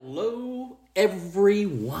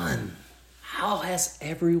everyone? How has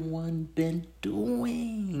everyone been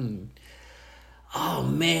doing? Oh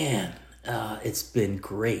man, it's been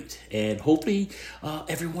great, and hopefully,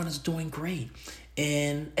 everyone is doing great.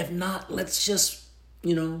 And if not, let's just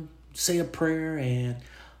say a prayer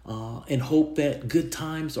and hope that good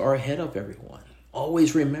times are ahead of everyone.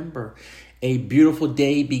 Always remember, a beautiful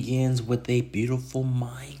day begins with a beautiful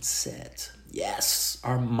mindset. Yes,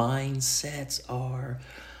 our mindsets are.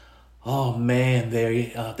 Oh man,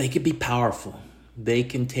 they can be powerful. They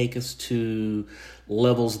can take us to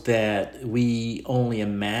levels that we only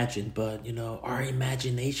imagine. But our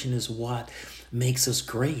imagination is what makes us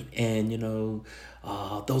great. And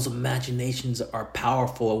those imaginations are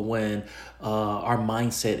powerful when our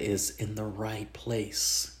mindset is in the right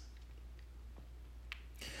place.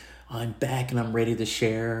 I'm back and I'm ready to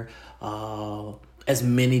share as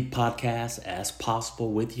many podcasts as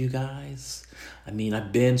possible with you guys. I mean,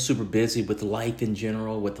 I've been super busy with life in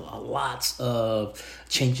general, with lots of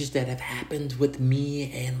changes that have happened with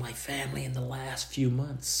me and my family in the last few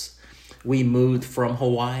months. We moved from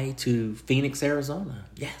Hawaii to Phoenix, Arizona.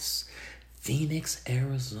 Yes, Phoenix,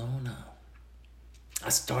 Arizona. I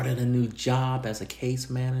started a new job as a case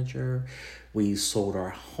manager. We sold our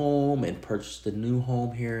home and purchased a new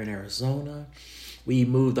home here in Arizona. We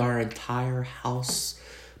moved our entire house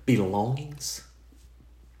belongings.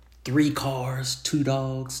 3 cars, 2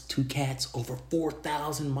 dogs, 2 cats, over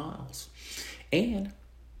 4,000 miles. And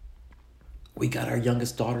we got our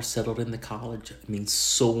youngest daughter settled into college. I mean,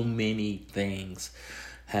 so many things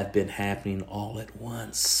have been happening all at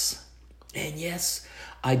once. And yes,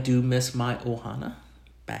 I do miss my ohana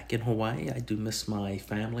back in Hawaii. I do miss my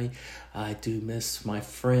family. I do miss my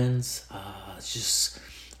friends.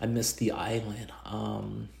 I miss the island.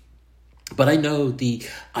 But I know the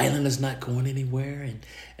island is not going anywhere. And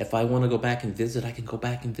if I want to go back and visit, I can go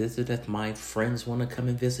back and visit. If my friends want to come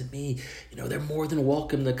and visit me, they're more than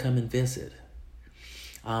welcome to come and visit.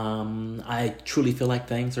 I truly feel like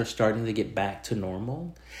things are starting to get back to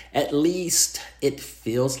normal. At least it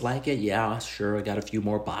feels like it. Yeah, sure, I got a few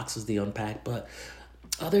more boxes to unpack. But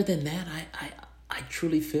other than that, I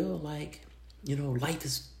truly feel like, life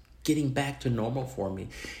is getting back to normal for me.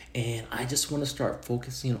 And I just want to start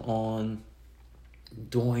focusing on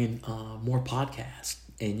doing more podcasts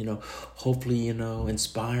and, hopefully,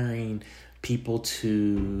 inspiring people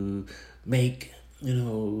to make,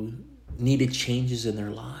 needed changes in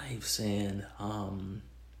their lives and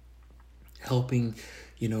helping,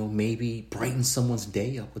 maybe brighten someone's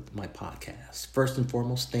day up with my podcast. First and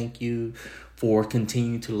foremost, thank you for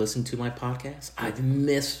continuing to listen to my podcast. I've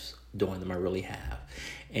missed doing them. I really have.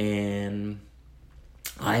 And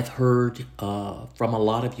I've heard from a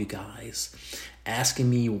lot of you guys asking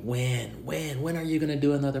me when are you going to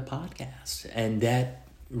do another podcast? And that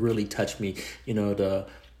really touched me,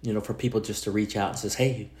 for people just to reach out and says,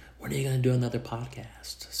 hey, when are you going to do another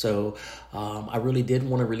podcast? So I really did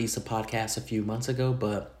want to release a podcast a few months ago,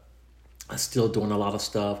 but I'm still doing a lot of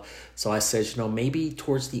stuff. So I said, maybe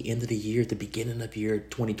towards the end of the year, the beginning of year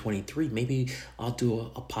 2023, maybe I'll do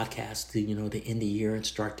a podcast to, the end of the year and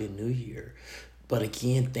start the new year. But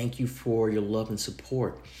again, thank you for your love and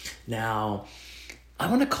support. Now, I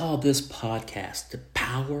want to call this podcast The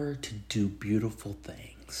Power to Do Beautiful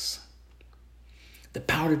Things. The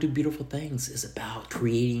power to do beautiful things is about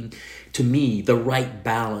creating, to me, the right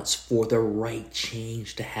balance for the right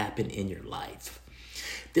change to happen in your life.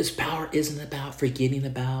 This power isn't about forgetting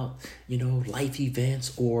about, life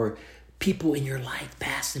events or people in your life,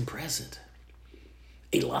 past and present.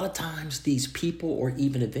 A lot of times these people or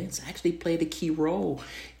even events actually play the key role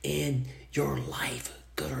in your life,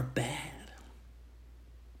 good or bad.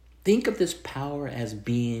 Think of this power as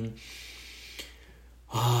being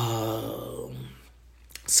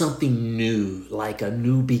something new, like a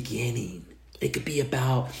new beginning. It could be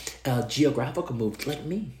about a geographical move, like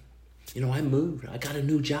me. I moved. I got a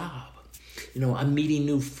new job. I'm meeting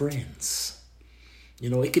new friends.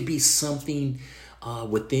 It could be something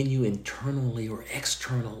within you internally or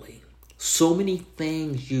externally. So many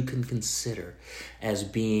things you can consider as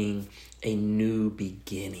being a new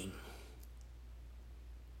beginning.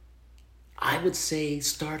 I would say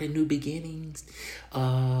start a new beginning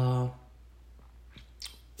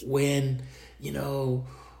when,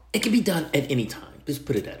 it can be done at any time. Just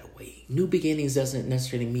put it that way. New beginnings doesn't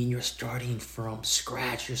necessarily mean you're starting from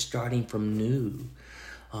scratch. You're starting from new.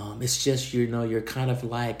 It's just, you're kind of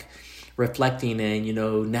like reflecting and,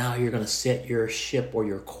 now you're going to set your ship or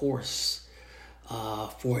your course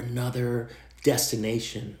for another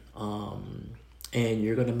destination. And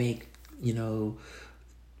you're going to make,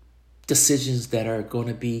 decisions that are going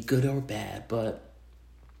to be good or bad. But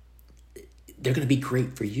they're going to be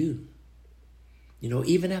great for you.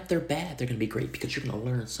 Even if they're bad, they're going to be great because you're going to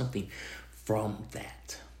learn something from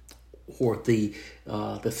that or the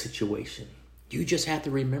situation. You just have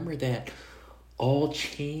to remember that all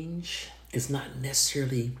change is not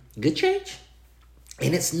necessarily good change,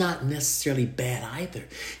 and it's not necessarily bad either.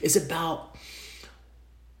 It's about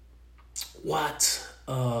what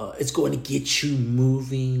it's going to get you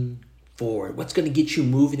moving forward, what's going to get you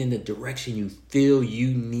moving in the direction you feel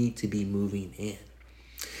you need to be moving in.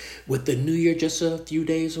 With the new year just a few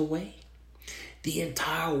days away, the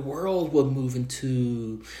entire world will move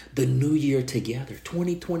into the new year together.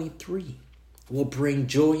 2023 will bring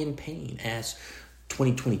joy and pain as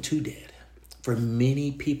 2022 did for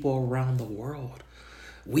many people around the world.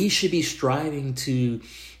 We should be striving to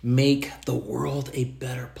make the world a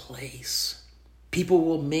better place. People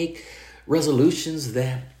will make resolutions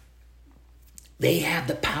that they have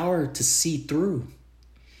the power to see through,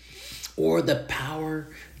 or the power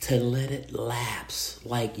to let it lapse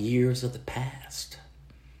like years of the past.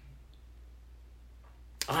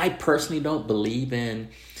 I personally don't believe in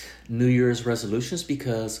New Year's resolutions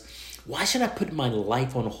because why should I put my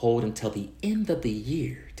life on hold until the end of the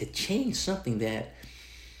year to change something that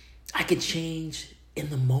I could change in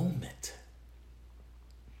the moment?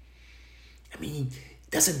 I mean,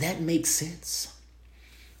 doesn't that make sense?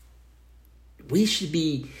 We should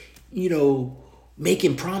be,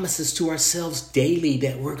 making promises to ourselves daily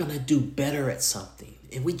that we're going to do better at something.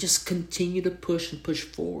 And we just continue to push and push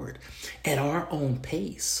forward at our own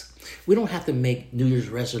pace. We don't have to make New Year's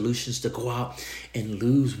resolutions to go out and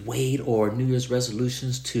lose weight, or New Year's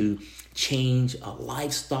resolutions to change a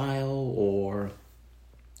lifestyle, or,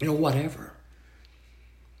 whatever.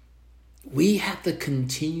 We have to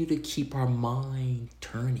continue to keep our mind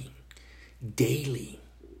turning daily.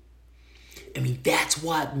 I mean, that's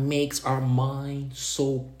what makes our mind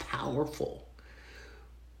so powerful.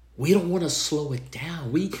 We don't want to slow it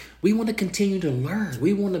down. We want to continue to learn.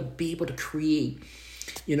 We want to be able to create,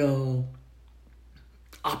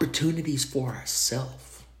 opportunities for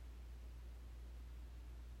ourselves.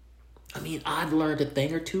 I mean, I've learned a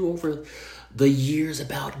thing or two over the years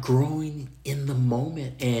about growing in the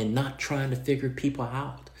moment and not trying to figure people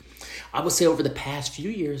out. I would say over the past few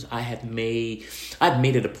years, I've made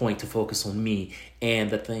it a point to focus on me and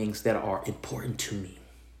the things that are important to me.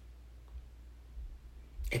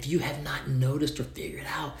 If you have not noticed or figured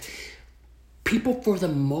out, people for the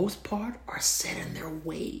most part are set in their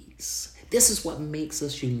ways. This is what makes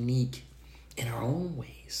us unique in our own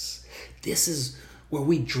ways. This is where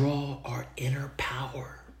we draw our inner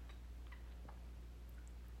power.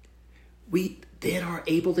 We then are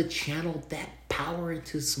able to channel that power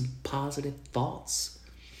into some positive thoughts.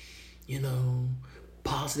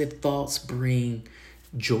 Positive thoughts bring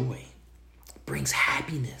joy, brings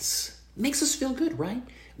happiness, makes us feel good, right?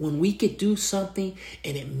 When we could do something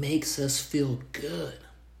and it makes us feel good.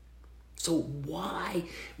 So why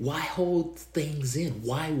hold things in?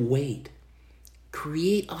 Why wait?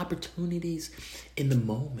 Create opportunities in the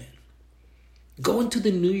moment. Go into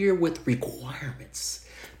the new year with requirements,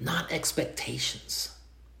 not expectations.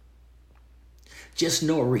 Just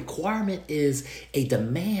know a requirement is a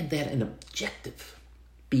demand that an objective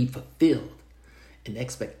be fulfilled. An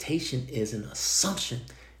expectation is an assumption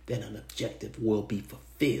that an objective will be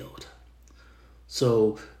fulfilled.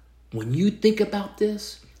 So when you think about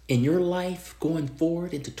this in your life going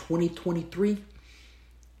forward into 2023,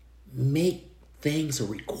 make things a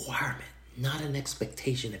requirement, not an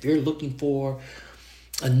expectation. If you're looking for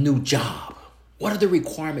a new job, what are the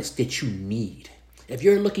requirements that you need? If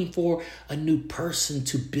you're looking for a new person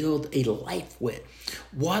to build a life with,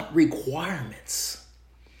 what requirements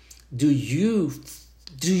do you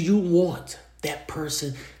want that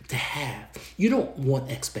person to have? You don't want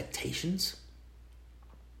expectations.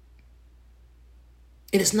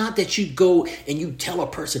 And it's not that you go and you tell a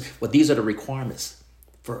person, well, these are the requirements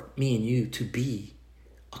for me and you to be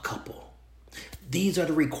a couple. These are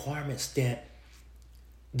the requirements that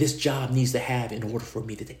this job needs to have in order for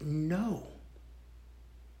me to take. No.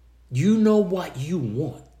 You know what you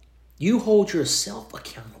want. You hold yourself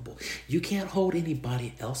accountable. You can't hold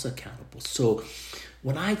anybody else accountable. So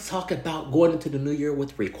when I talk about going into the new year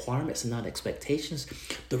with requirements and not expectations,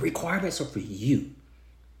 the requirements are for you.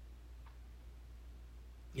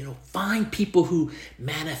 Find people who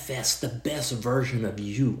manifest the best version of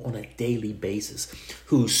you on a daily basis,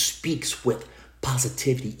 who speaks with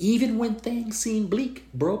positivity, even when things seem bleak,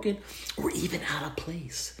 broken, or even out of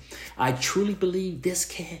place. I truly believe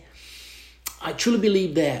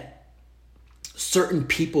that certain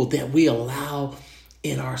people that we allow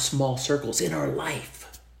in our small circles, in our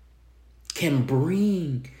life, can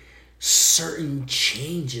bring certain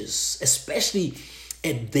changes, especially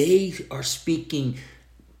if they are speaking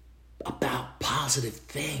about positive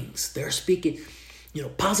things. They're speaking,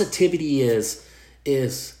 positivity is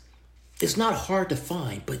it's not hard to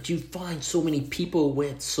find, but you find so many people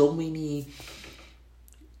with so many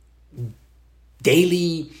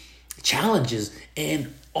daily challenges,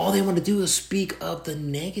 and all they want to do is speak of the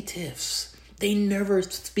negatives. They never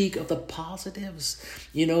speak of the positives,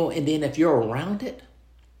 and then if you're around it,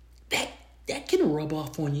 that can rub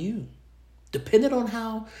off on you, depending on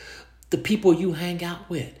how the people you hang out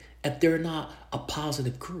with, if they're not a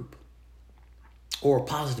positive group or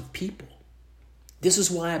positive people. This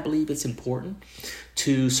is why I believe it's important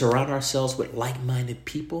to surround ourselves with like-minded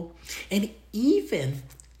people. And even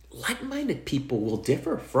like-minded people will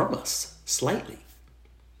differ from us slightly.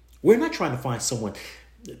 We're not trying to find someone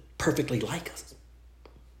perfectly like us.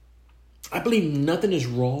 I believe nothing is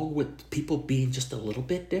wrong with people being just a little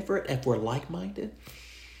bit different if we're like-minded.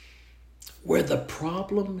 Where the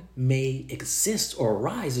problem may exist or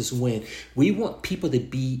arise is when we want people to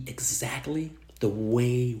be exactly the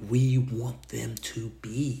way we want them to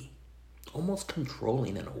be. Almost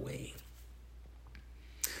controlling in a way.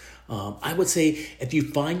 I would say if you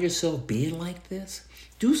find yourself being like this,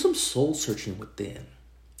 do some soul searching within.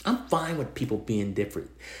 I'm fine with people being different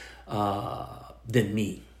than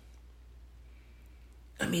me.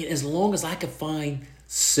 I mean, as long as I can find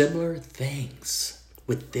similar things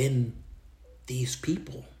within these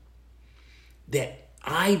people that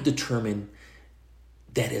I determine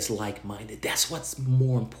that is like-minded. That's what's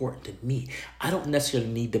more important to me. I don't necessarily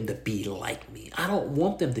need them to be like me. I don't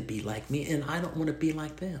want them to be like me, and I don't want to be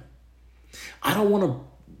like them. I don't want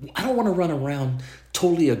to run around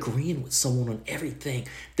totally agreeing with someone on everything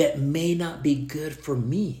that may not be good for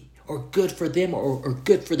me or good for them or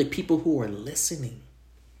good for the people who are listening.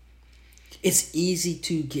 It's easy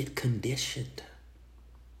to get conditioned.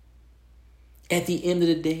 At the end of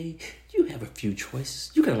the day, you have a few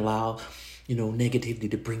choices. You can allow,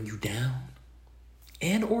 negativity to bring you down.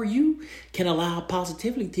 And or you can allow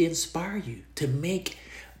positivity to inspire you to make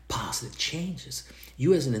positive changes.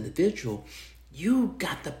 You as an individual, you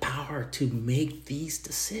got the power to make these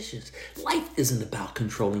decisions. Life isn't about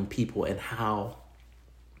controlling people and how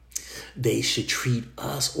they should treat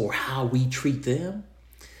us or how we treat them.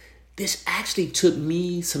 This actually took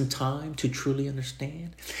me some time to truly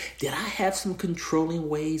understand. Did I have some controlling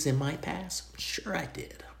ways in my past? Sure I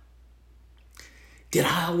did. Did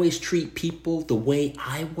I always treat people the way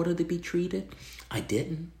I wanted to be treated? I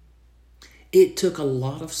didn't. It took a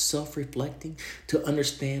lot of self-reflecting to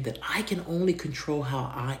understand that I can only control how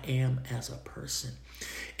I am as a person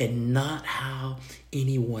and not how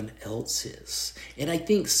anyone else is. And I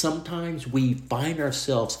think sometimes we find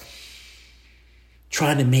ourselves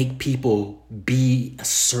trying to make people be a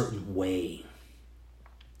certain way.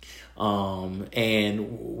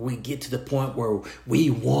 And we get to the point where we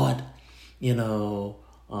want,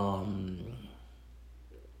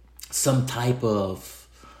 some type of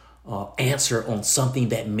answer on something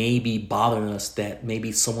that may be bothering us, that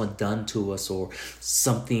maybe someone done to us or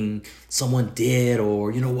something someone did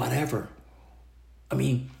or, whatever. I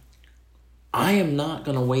mean, I am not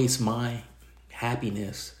going to waste my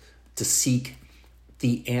happiness to seek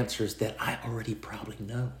the answers that I already probably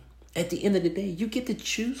know. At the end of the day, you get to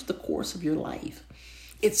choose the course of your life.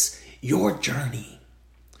 It's your journey.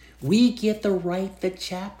 We get to write the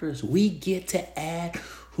chapters. We get to add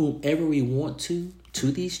whomever we want to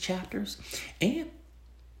these chapters. And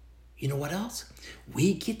you know what else?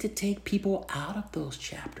 We get to take people out of those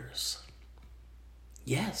chapters.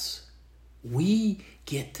 Yes, we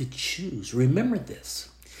get to choose. Remember this.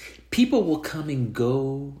 People will come and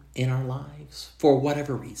go in our lives for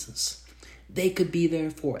whatever reasons. They could be there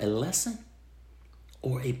for a lesson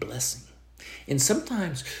or a blessing. And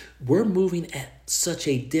sometimes we're moving at such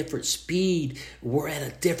a different speed. We're at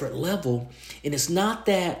a different level. And it's not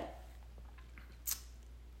that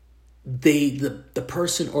the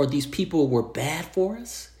person or these people were bad for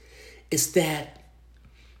us. It's that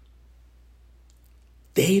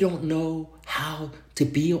they don't know how to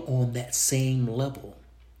be on that same level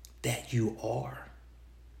that you are.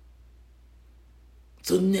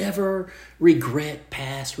 So never regret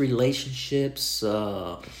past relationships,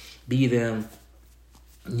 be them,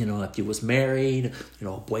 if you was married, a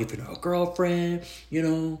boyfriend or a girlfriend,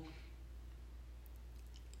 And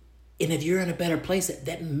if you're in a better place,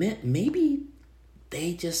 that meant maybe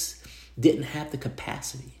they just didn't have the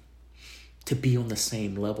capacity to be on the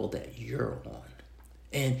same level that you're on.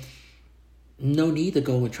 And no need to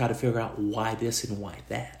go and try to figure out why this and why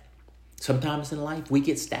that. Sometimes in life, we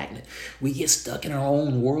get stagnant. We get stuck in our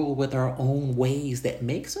own world with our own ways that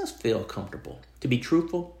makes us feel comfortable. To be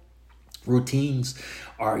truthful, routines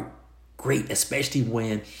are great, especially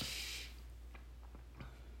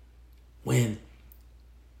when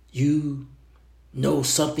you know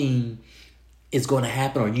something is going to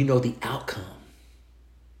happen or you know the outcome.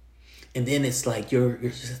 And then it's like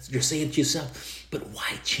you're saying to yourself, but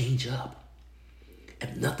why change up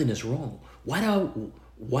if nothing is wrong? Why do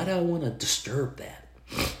I want to disturb that?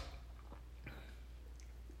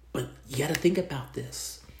 But you got to think about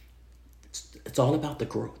this. It's all about the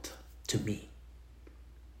growth to me.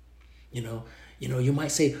 You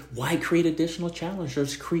might say, why create additional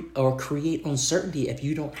challenges or create uncertainty if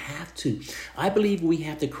you don't have to? I believe we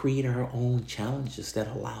have to create our own challenges that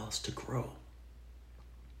allow us to grow.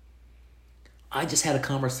 I just had a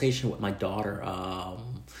conversation with my daughter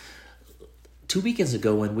 2 weekends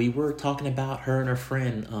ago, and we were talking about her and her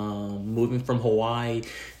friend moving from Hawaii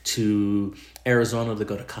to Arizona to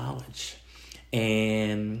go to college.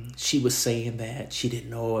 And she was saying that she didn't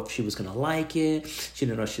know if she was going to like it. She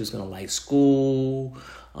didn't know if she was going to like school.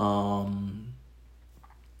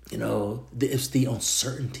 It's the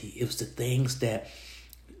uncertainty. It was the things that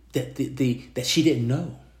she didn't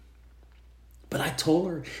know. But I told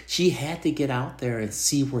her she had to get out there and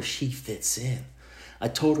see where she fits in. I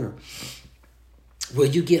told her, will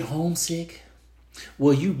you get homesick?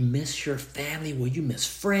 Will you miss your family? Will you miss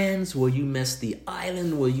friends? Will you miss the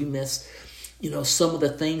island? Will you miss, some of the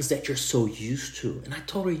things that you're so used to? And I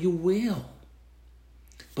told her, you will.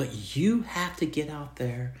 But you have to get out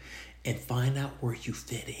there and find out where you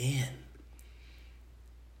fit in.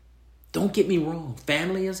 Don't get me wrong.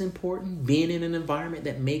 Family is important. Being in an environment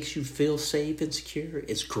that makes you feel safe and secure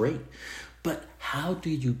is great. But how do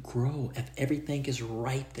you grow if everything is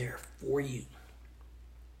right there for you?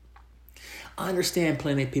 I understand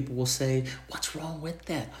plenty of people will say, what's wrong with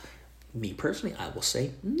that? Me personally, I will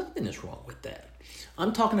say nothing is wrong with that.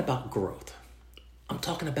 I'm talking about growth. I'm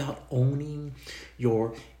talking about owning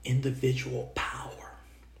your individual power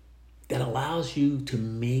that allows you to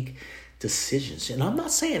make decisions. And I'm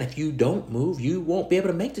not saying if you don't move, you won't be able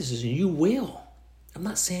to make decisions. You will. I'm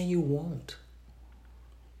not saying you won't.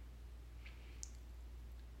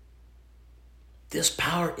 This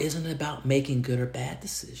power isn't about making good or bad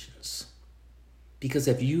decisions. Because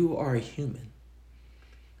if you are a human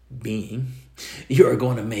being, you are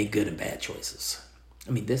going to make good and bad choices.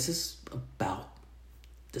 I mean, this is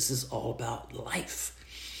all about life,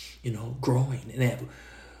 growing. And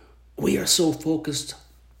we are so focused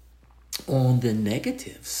on the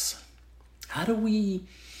negatives. How do we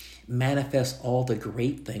manifest all the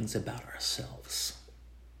great things about ourselves?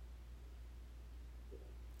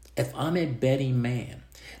 If I'm a betting man,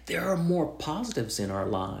 there are more positives in our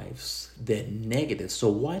lives than negatives. So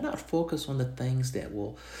why not focus on the things that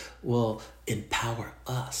will empower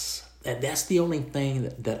us? And that's the only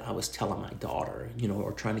thing that I was telling my daughter,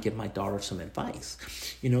 or trying to give my daughter some advice.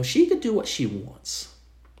 She could do what she wants.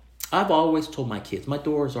 I've always told my kids, my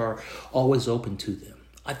doors are always open to them.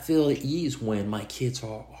 I feel at ease when my kids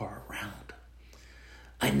are around.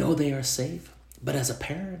 I know they are safe. But as a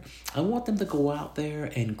parent, I want them to go out there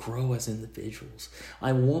and grow as individuals.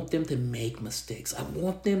 I want them to make mistakes. I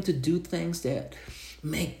want them to do things that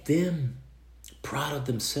make them proud of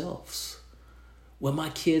themselves. When my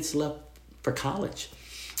kids left for college,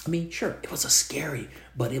 sure, it was scary,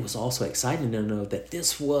 but it was also exciting to know that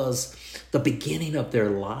this was the beginning of their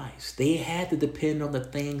lives. They had to depend on the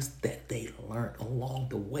things that they learned along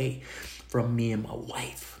the way from me and my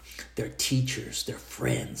wife, their teachers, their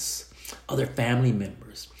friends, other family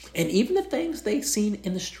members, and even the things they seen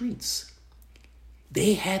in the streets.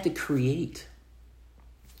 They had to create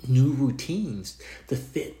new routines to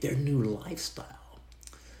fit their new lifestyle.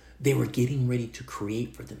 They were getting ready to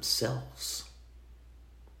create for themselves.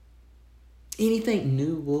 Anything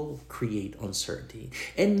new will create uncertainty,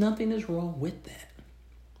 and nothing is wrong with that.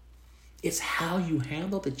 It's how you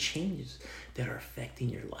handle the changes that are affecting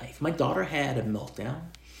your life. My daughter had a meltdown,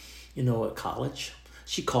 at college.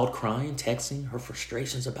 She called crying, texting her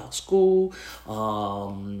frustrations about school,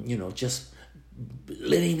 just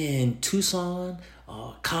living in Tucson,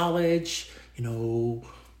 college,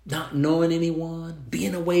 not knowing anyone,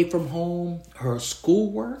 being away from home, her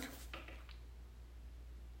schoolwork.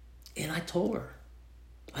 And I told her,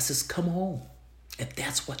 I says, come home if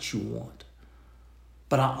that's what you want.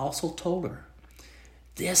 But I also told her,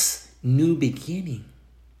 this new beginning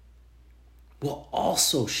will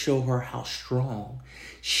also show her how strong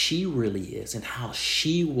she really is and how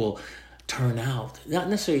she will turn out. Not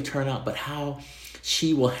necessarily turn out, but how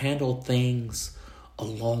she will handle things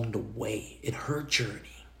along the way in her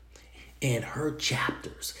journey. in her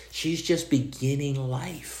chapters. She's just beginning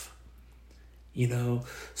life,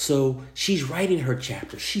 So she's writing her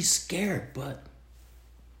chapters. She's scared, but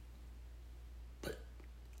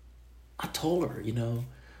I told her,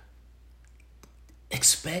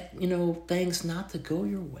 expect, things not to go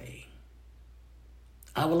your way.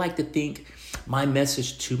 I would like to think my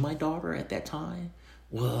message to my daughter at that time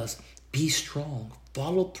was be strong,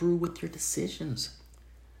 follow through with your decisions,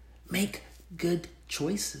 make good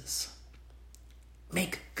choices,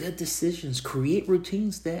 make good decisions, create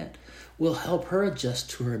routines that will help her adjust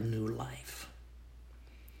to her new life.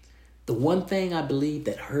 The one thing I believe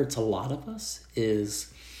that hurts a lot of us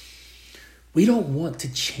is we don't want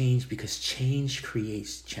to change because change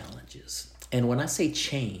creates challenges. And when I say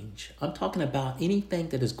change, I'm talking about anything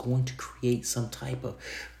that is going to create some type of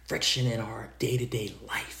friction in our day-to-day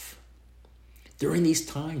life. During these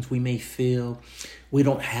times, we may feel we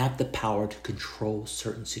don't have the power to control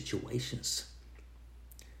certain situations.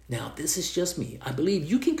 Now, this is just me. I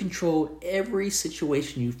believe you can control every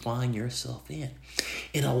situation you find yourself in.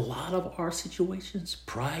 In a lot of our situations,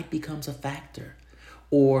 pride becomes a factor,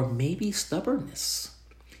 or maybe stubbornness.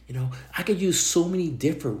 I could use so many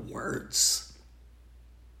different words.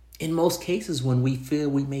 In most cases, when we feel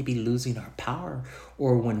we may be losing our power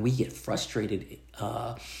or when we get frustrated,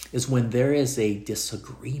 is when there is a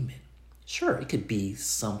disagreement. Sure, it could be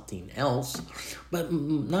something else, but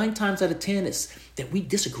 9 times out of 10, it's that we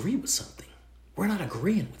disagree with something. We're not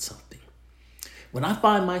agreeing with something. When I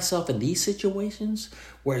find myself in these situations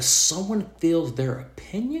where someone feels their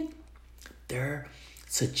opinion, their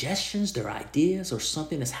suggestions, their ideas, or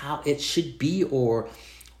something is how it should be or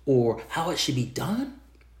how it should be done,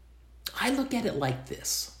 I look at it like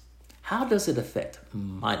this. How does it affect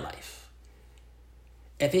my life?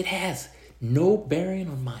 If it has no bearing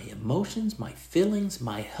on my emotions, my feelings,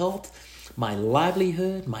 my health, my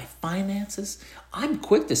livelihood, my finances, I'm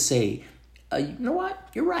quick to say, you know what?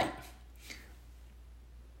 You're right.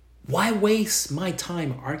 Why waste my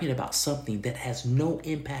time arguing about something that has no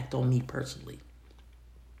impact on me personally?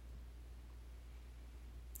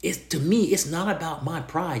 To me, it's not about my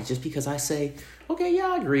pride just because I say, okay,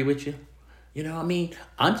 yeah, I agree with you.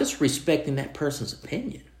 I'm just respecting that person's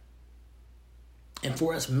opinion. And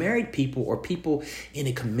for us married people or people in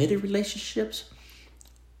a committed relationships,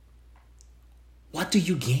 what do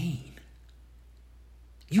you gain?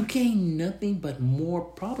 You gain nothing but more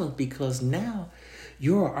problems because now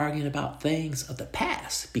you're arguing about things of the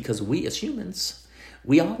past because we as humans,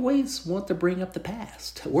 we always want to bring up the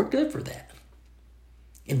past. We're good for that.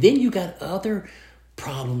 And then you got other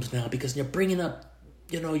problems now because you're bringing up,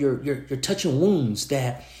 you're touching wounds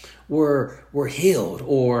that were healed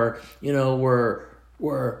or,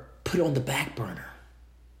 were put on the back burner.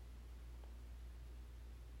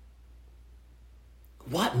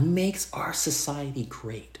 What makes our society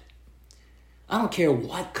great? I don't care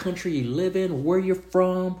what country you live in, where you're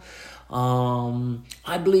from.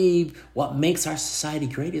 I believe what makes our society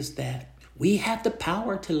great is that we have the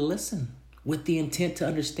power to listen with the intent to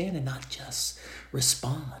understand and not just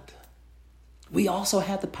respond. We also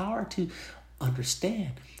have the power to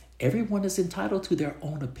understand. Everyone is entitled to their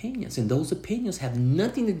own opinions, and those opinions have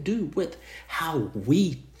nothing to do with how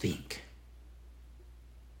we think.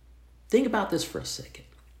 Think about this for a second.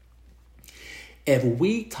 If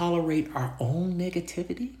we tolerate our own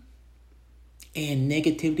negativity and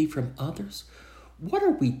negativity from others, what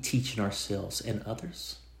are we teaching ourselves and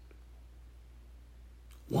others?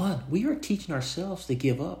 One, we are teaching ourselves to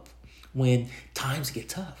give up when times get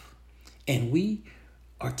tough. And we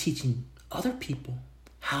are teaching other people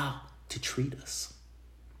how to treat us.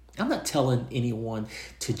 I'm not telling anyone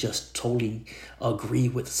to just totally agree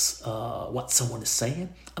with what someone is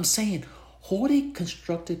saying. I'm saying hold a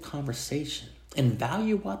constructive conversation and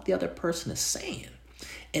value what the other person is saying.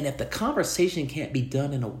 And if the conversation can't be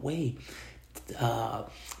done in a way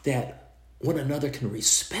that one another can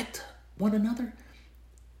respect one another,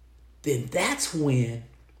 then that's when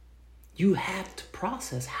you have to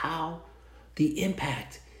process how the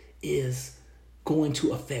impact is going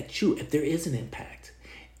to affect you, if there is an impact.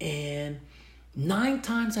 And 9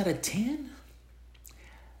 times out of 10,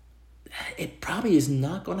 it probably is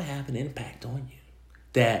not going to have an impact on you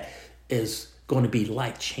that is going to be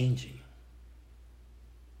life-changing.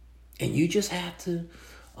 And you just have to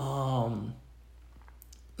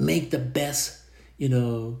make the best,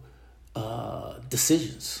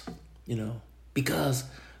 decisions, because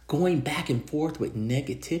going back and forth with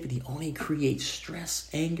negativity only creates stress,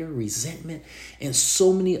 anger, resentment, and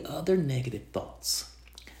so many other negative thoughts.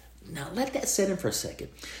 Now, let that set in for a second.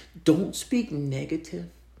 Don't speak negative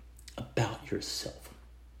about yourself.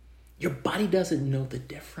 Your body doesn't know the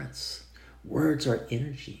difference. Words are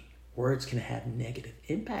energy. Words can have negative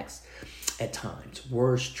impacts at times.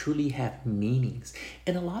 Words truly have meanings.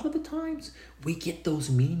 And a lot of the times we get those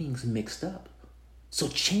meanings mixed up. So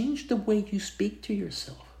change the way you speak to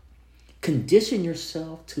yourself. Condition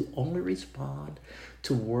yourself to only respond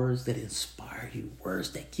to words that inspire you,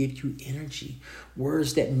 words that give you energy,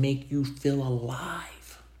 words that make you feel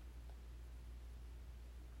alive.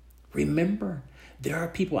 Remember, there are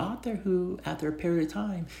people out there who, after a period of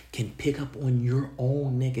time, can pick up on your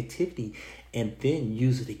own negativity and then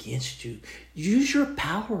use it against you. Use your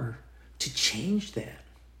power to change that.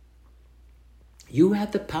 You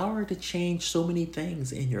have the power to change so many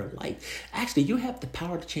things in your life. Actually, you have the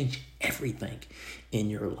power to change everything in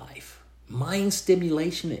your life. Mind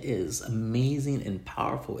stimulation is amazing and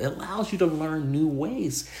powerful. It allows you to learn new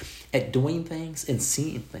ways at doing things and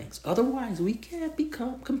seeing things. Otherwise, we can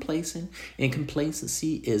become complacent, and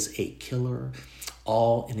complacency is a killer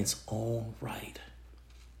all in its own right.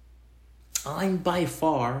 I'm by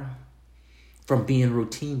far from being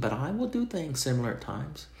routine, but I will do things similar at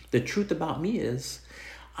times. The truth about me is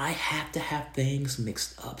I have to have things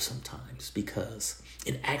mixed up sometimes because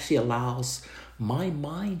it actually allows my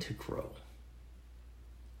mind to grow.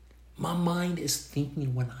 My mind is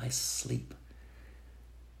thinking when I sleep.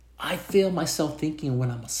 I feel myself thinking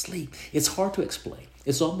when I'm asleep. It's hard to explain.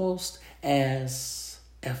 It's almost as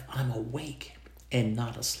if I'm awake and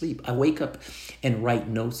not asleep. I wake up and write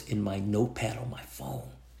notes in my notepad on my phone.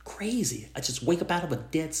 Crazy. I just wake up out of a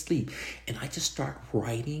dead sleep and I just start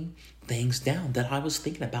writing things down that I was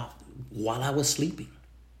thinking about while I was sleeping.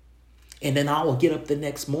 And then I will get up the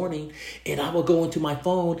next morning and I will go into my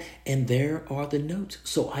phone and there are the notes.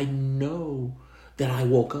 So I know that I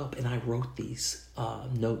woke up and I wrote these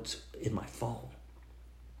notes in my phone.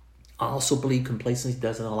 I also believe complacency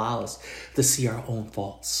doesn't allow us to see our own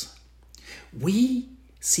faults. We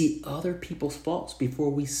see other people's faults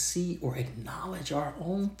before we see or acknowledge our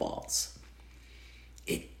own faults.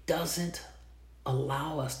 It doesn't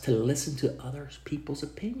allow us to listen to other people's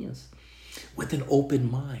opinions with an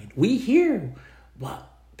open mind. We hear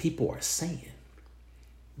what people are saying,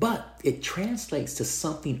 but it translates to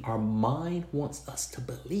something our mind wants us to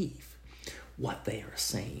believe what they are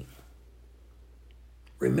saying.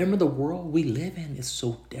 Remember, the world we live in is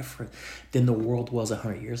so different than the world was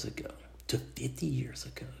 100 years ago. To 50 years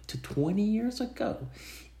ago, to 20 years ago,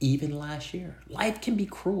 even last year. Life can be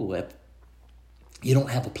cruel if you don't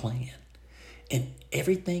have a plan. And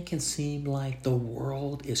everything can seem like the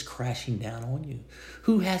world is crashing down on you.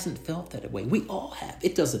 Who hasn't felt that way? We all have.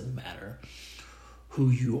 It doesn't matter who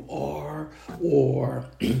you are or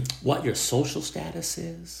what your social status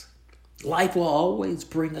is. Life will always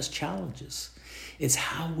bring us challenges. It's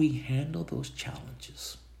how we handle those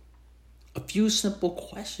challenges. A few simple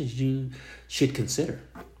questions you should consider.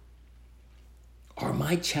 Are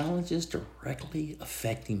my challenges directly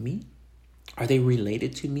affecting me? Are they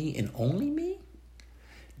related to me and only me?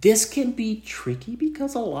 This can be tricky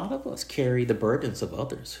because a lot of us carry the burdens of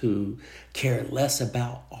others who care less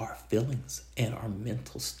about our feelings and our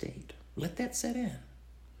mental state. Let that set in.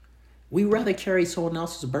 We rather carry someone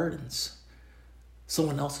else's burdens,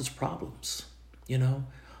 someone else's problems,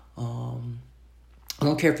 I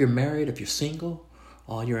don't care if you're married, if you're single,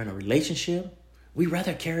 or you're in a relationship. We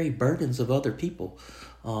rather carry burdens of other people,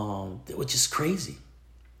 which is crazy.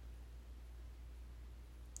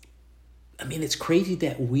 I mean, it's crazy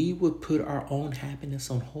that we would put our own happiness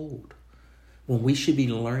on hold when we should be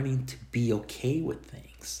learning to be okay with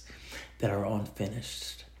things that are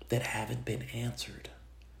unfinished, that haven't been answered.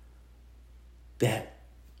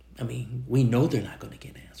 We know they're not going to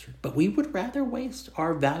get answered, but we would rather waste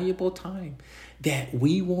our valuable time that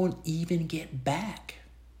we won't even get back.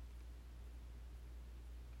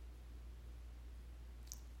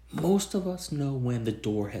 Most of us know when the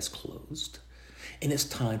door has closed and it's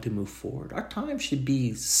time to move forward. Our time should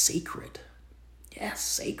be sacred. Yes,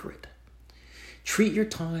 sacred. Treat your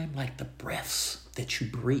time like the breaths that you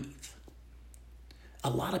breathe. A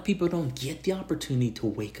lot of people don't get the opportunity to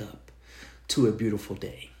wake up to a beautiful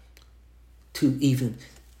day, to even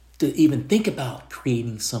think about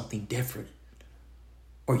creating something different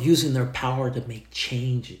or using their power to make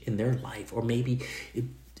change in their life, or maybe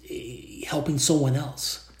helping someone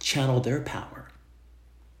else channel their power.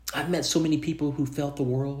 I've met so many people who felt the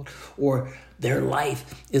world or their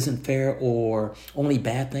life isn't fair or only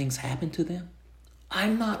bad things happen to them.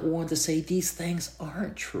 I'm not one to say these things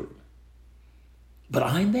aren't true, but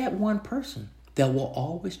I'm that one person that will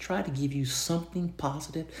always try to give you something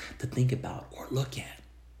positive to think about or look at.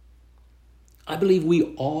 I believe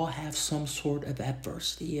we all have some sort of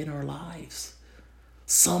adversity in our lives.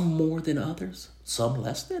 Some more than others, some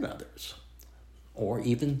less than others. or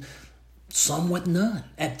even somewhat none.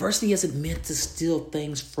 Adversity isn't meant to steal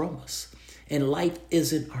things from us, and life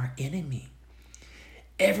isn't our enemy.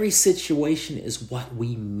 Every situation is what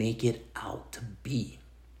we make it out to be.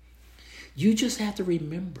 You just have to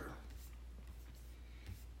remember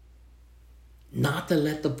not to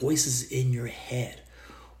let the voices in your head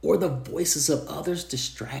or the voices of others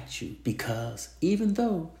distract you, because even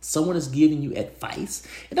though someone is giving you advice,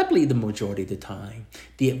 and I believe the majority of the time,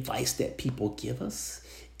 the advice that people give us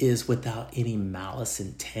is without any malice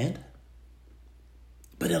intent.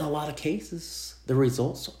 But in a lot of cases, the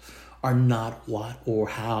results are not what or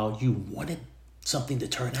how you wanted something to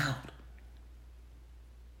turn out.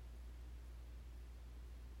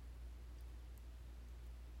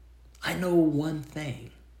 I know one thing.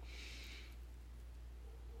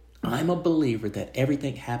 I'm a believer that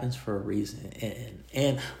everything happens for a reason.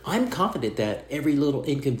 And I'm confident that every little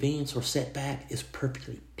inconvenience or setback is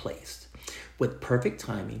perfectly placed with perfect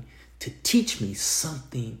timing to teach me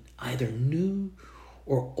something either new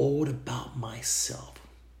or old about myself.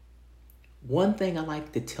 One thing I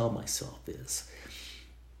like to tell myself is,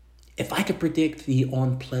 if I could predict the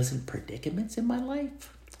unpleasant predicaments in my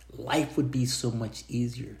life, life would be so much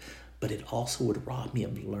easier. But it also would rob me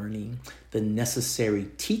of learning the necessary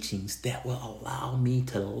teachings that will allow me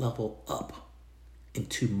to level up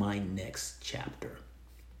into my next chapter.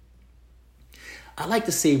 I like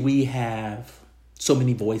to say we have so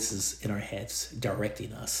many voices in our heads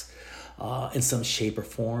directing us in some shape or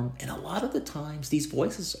form. And a lot of the times, these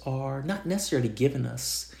voices are not necessarily giving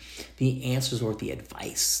us the answers or the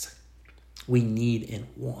advice we need and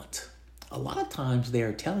want. A lot of times, they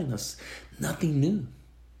are telling us nothing new,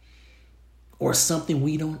 or something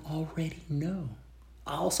we don't already know.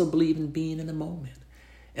 I also believe in being in the moment.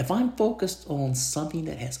 If I'm focused on something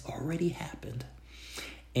that has already happened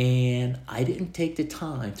and I didn't take the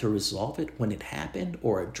time to resolve it when it happened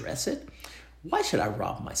or address it, why should I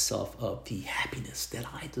rob myself of the happiness that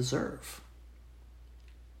I deserve?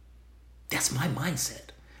 That's my mindset.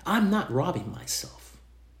 I'm not robbing myself.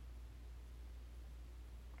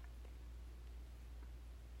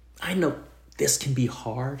 I know this can be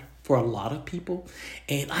hard for a lot of people,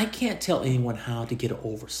 and I can't tell anyone how to get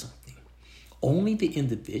over something. Only the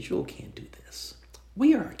individual can do this.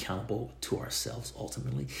 We are accountable to ourselves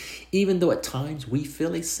ultimately, even though at times we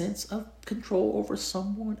feel a sense of control over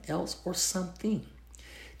someone else or something.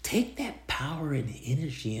 Take that power and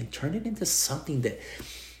energy and turn it into something that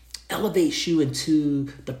elevates you into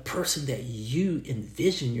the person that you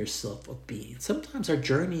envision yourself of being. Sometimes our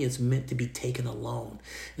journey is meant to be taken alone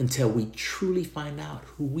until we truly find out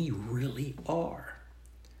who we really are.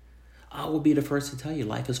 I will be the first to tell you,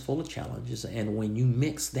 life is full of challenges. And when you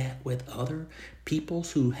mix that with other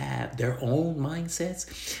peoples who have their own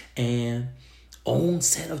mindsets and own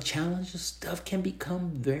set of challenges, stuff can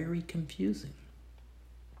become very confusing.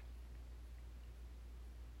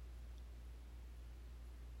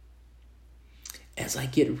 As I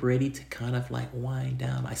get ready to kind of like wind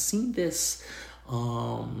down, I seen this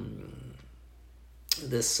thing,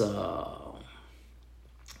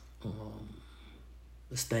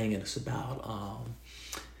 and it's about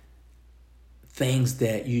things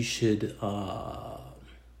that you should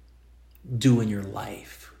do in your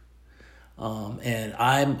life. And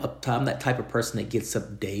I'm that type of person that gets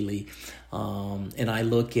up daily, and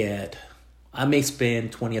I may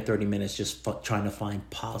spend 20 or 30 minutes just trying to find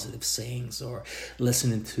positive sayings or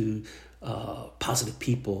listening to positive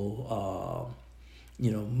people,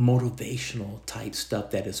 motivational type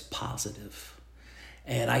stuff that is positive.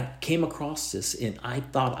 And I came across this, and I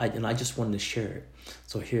just wanted to share it.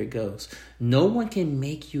 So here it goes. No one can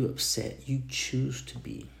make you upset. You choose to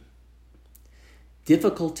be.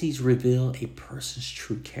 Difficulties reveal a person's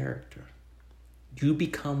true character. You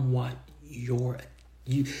become what you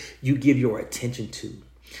give your attention to.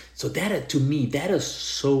 So that, to me, that is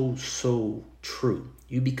so true.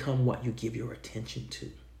 You become what you give your attention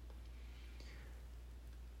to.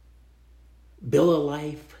 Build a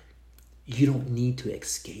life you don't need to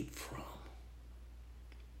escape from.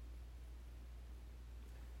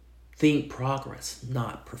 Think progress,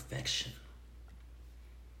 not perfection.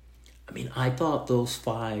 I mean, I thought those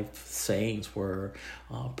 5 sayings were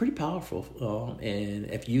pretty powerful. And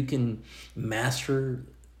if you can master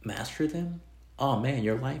them, oh man,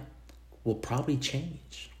 your life will probably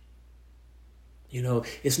change.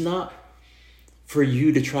 It's not for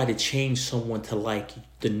you to try to change someone to like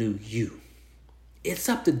the new you. It's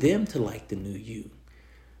up to them to like the new you.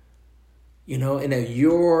 And if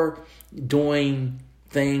you're doing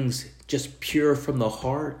things just pure from the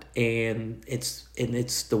heart and it's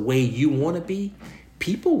the way you want to be,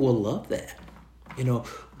 people will love that.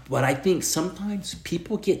 But I think sometimes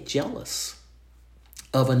people get jealous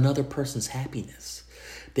of another person's happiness.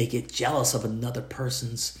 They get jealous of another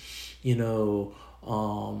person's,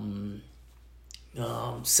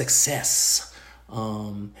 success.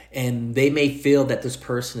 And they may feel that this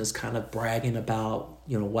person is kind of bragging about,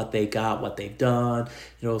 what they got, what they've done,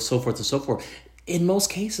 so forth and so forth. In most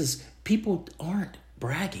cases, people aren't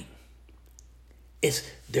bragging.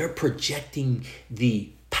 They're projecting the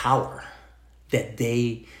power that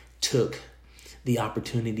they took the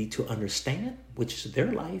opportunity to understand, which is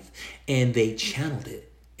their life, and they channeled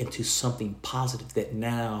it into something positive that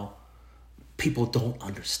now people don't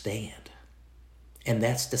understand. And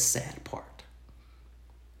that's the sad part.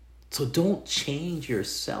 So don't change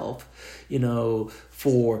yourself,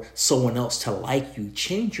 for someone else to like you.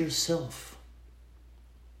 Change yourself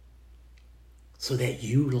so that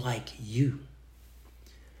you like you.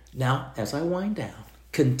 Now, as I wind down,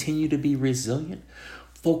 continue to be resilient.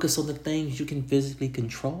 Focus on the things you can physically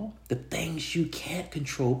control. The things you can't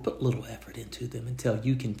control, put little effort into them until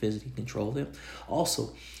you can physically control them.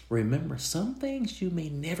 Also, remember, some things you may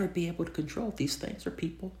never be able to control. These things are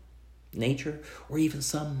people, nature, or even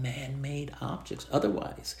some man-made objects.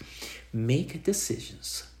 Otherwise, make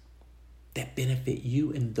decisions that benefit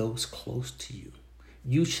you and those close to you.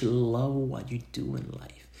 You should love what you do in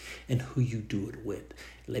life and who you do it with.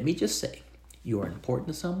 Let me just say, you are important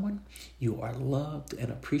to someone. You are loved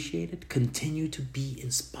and appreciated. Continue to be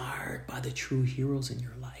inspired by the true heroes in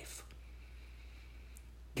your life.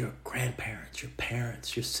 Your grandparents, your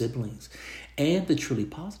parents, your siblings, and the truly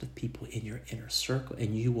positive people in your inner circle,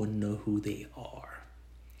 and you will know who they are.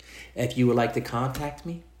 If you would like to contact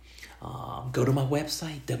me, go to my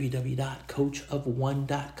website,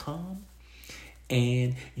 www.coachofone.com.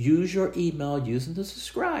 And use your email using the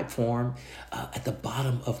subscribe form at the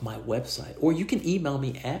bottom of my website. Or you can email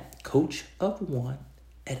me at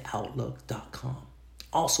coachofone@outlook.com.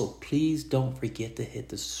 Also, please don't forget to hit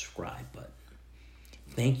the subscribe button.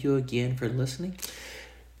 Thank you again for listening.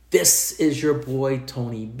 This is your boy,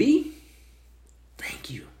 Tony B. Thank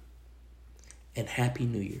you. And Happy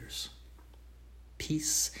New Year's.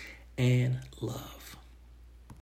 Peace and love.